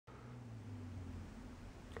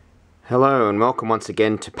Hello and welcome once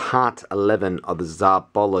again to part 11 of the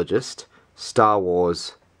Szabologist Star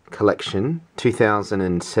Wars collection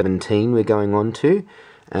 2017 we're going on to,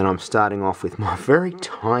 and I'm starting off with my very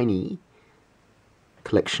tiny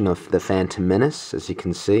collection of the Phantom Menace. As you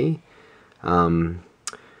can see,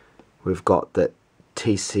 we've got that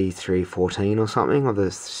TC314 or something, or the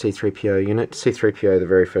C3PO unit. C3PO the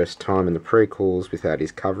very first time in the prequels without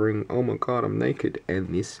his covering. Oh my god, I'm naked.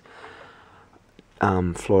 And this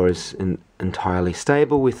floor is entirely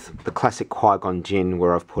stable with the classic Qui-Gon Jinn,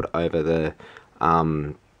 where I've put over the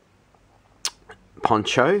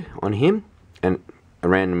poncho on him, and a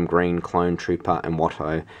random green clone trooper and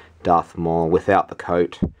Watto Darth Maul without the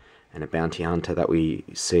coat, and a bounty hunter that we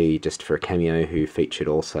see just for a cameo, who featured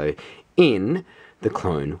also in the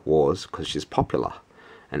Clone Wars because she's popular.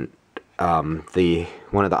 And one of the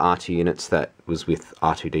R2 units that was with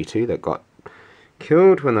R2-D2 that got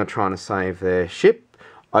killed when they're trying to save their ship,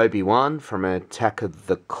 Obi-Wan from Attack of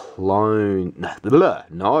the Clone...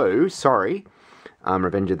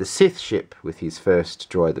 Revenge of the Sith ship with his first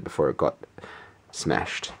droid before it got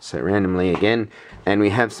smashed. So randomly again, and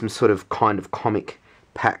we have some sort of kind of comic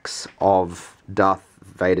packs of Darth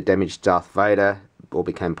Vader, damaged Darth Vader, all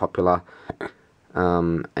became popular,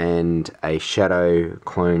 and a Shadow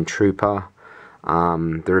clone trooper,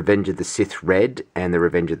 the Revenge of the Sith red and the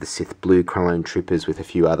Revenge of the Sith blue clone troopers with a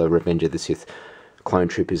few other Revenge of the Sith clone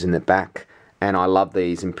troopers in the back. And I love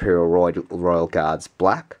these Imperial Royal Guards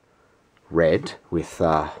black, red with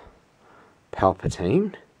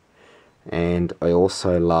Palpatine. And I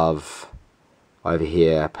also love over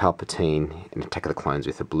here Palpatine in Attack of the Clones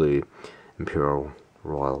with the blue Imperial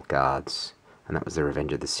Royal Guards. And that was the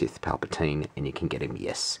Revenge of the Sith Palpatine, and you can get him,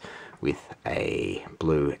 yes, with a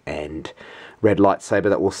blue and red lightsaber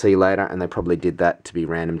that we'll see later, and they probably did that to be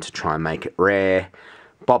random to try and make it rare.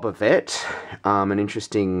 Boba Fett, an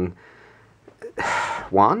interesting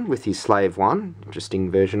one with his Slave One,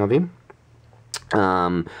 interesting version of him.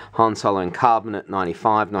 Han Solo and Carbonate,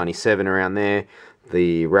 95, 97, around there.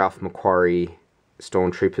 The Ralph McQuarrie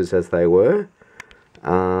Stormtroopers as they were.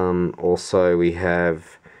 Also we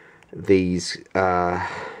have these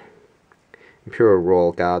Imperial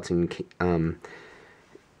Royal Guards in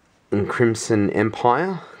Crimson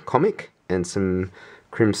Empire comic, and some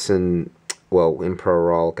Crimson, well, Imperial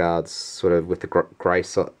Royal Guards sort of with the grey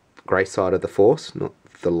side of the Force, not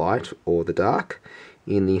the light or the dark,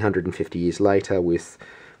 in the 150 years later with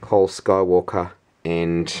Cole Skywalker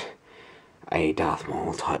and a Darth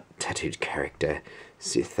Maul type tattooed character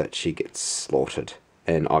Sith that she gets slaughtered.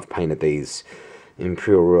 And I've painted these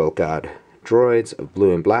Imperial Royal Guard droids of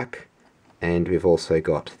blue and black, and we've also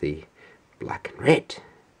got the black and red.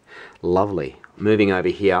 Lovely. Moving over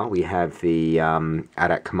here, we have the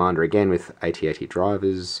AT-AT Commander again with AT-AT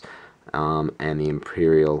drivers, and the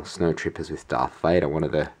Imperial Snowtroopers with Darth Vader, one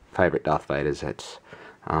of the favourite Darth Vaders that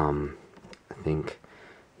I think,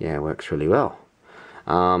 yeah, works really well.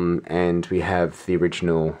 And we have the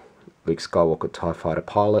original Luke Skywalker TIE Fighter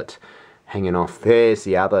pilot hanging off. There's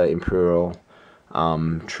the other Imperial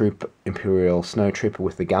Imperial Snowtrooper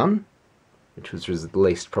with the gun, which was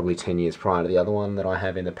released probably 10 years prior to the other one that I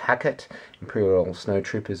have in the packet. Imperial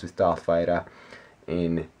Snowtroopers with Darth Vader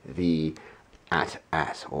in the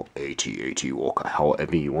AT-AT or AT-AT Walker,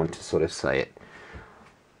 however you want to sort of say it.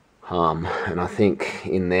 And I think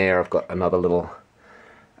in there I've got another little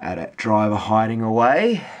AT-AT driver hiding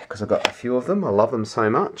away, because I've got a few of them. I love them so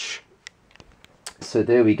much. So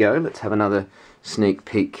there we go. Let's have another sneak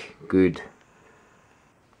peek, good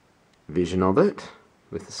vision of it,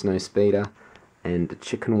 with the snow speeder and the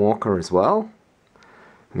chicken walker as well.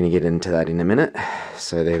 I'm going to get into that in a minute.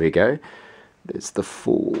 So there we go. There's the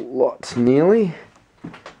full lot nearly.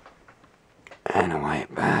 And away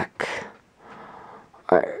back.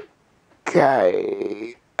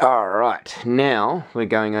 Okay. Alright. Now we're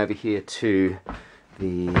going over here to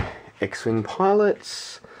the X-Wing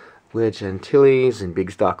pilots. Wedge Antilles and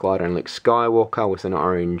Biggs Darklighter and Luke Skywalker with an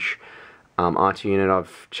orange R2 unit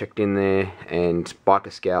I've checked in there, and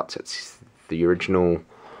Biker Scouts. It's the original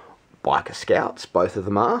Biker Scouts, both of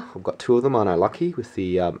them are. I've got two of them, I know, lucky, with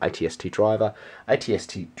the AT-ST driver.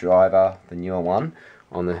 AT-ST driver, the newer one,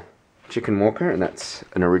 on the Chicken Walker, and that's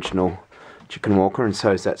an original Chicken Walker, and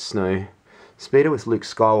so is that Snow Speeder with Luke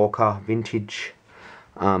Skywalker, vintage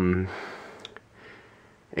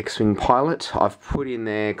X-Wing pilot. I've put in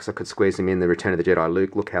there, because I could squeeze him in, the Return of the Jedi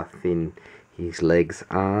Luke. Look how thin his legs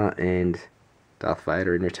are, and Darth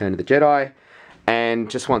Vader in Return of the Jedi. And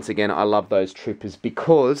just once again, I love those troopers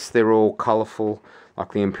because they're all colourful,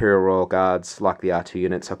 like the Imperial Royal Guards, like the R2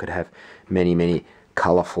 units. I could have many, many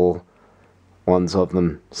colourful ones of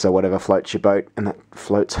them. So whatever floats your boat, and that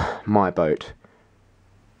floats my boat.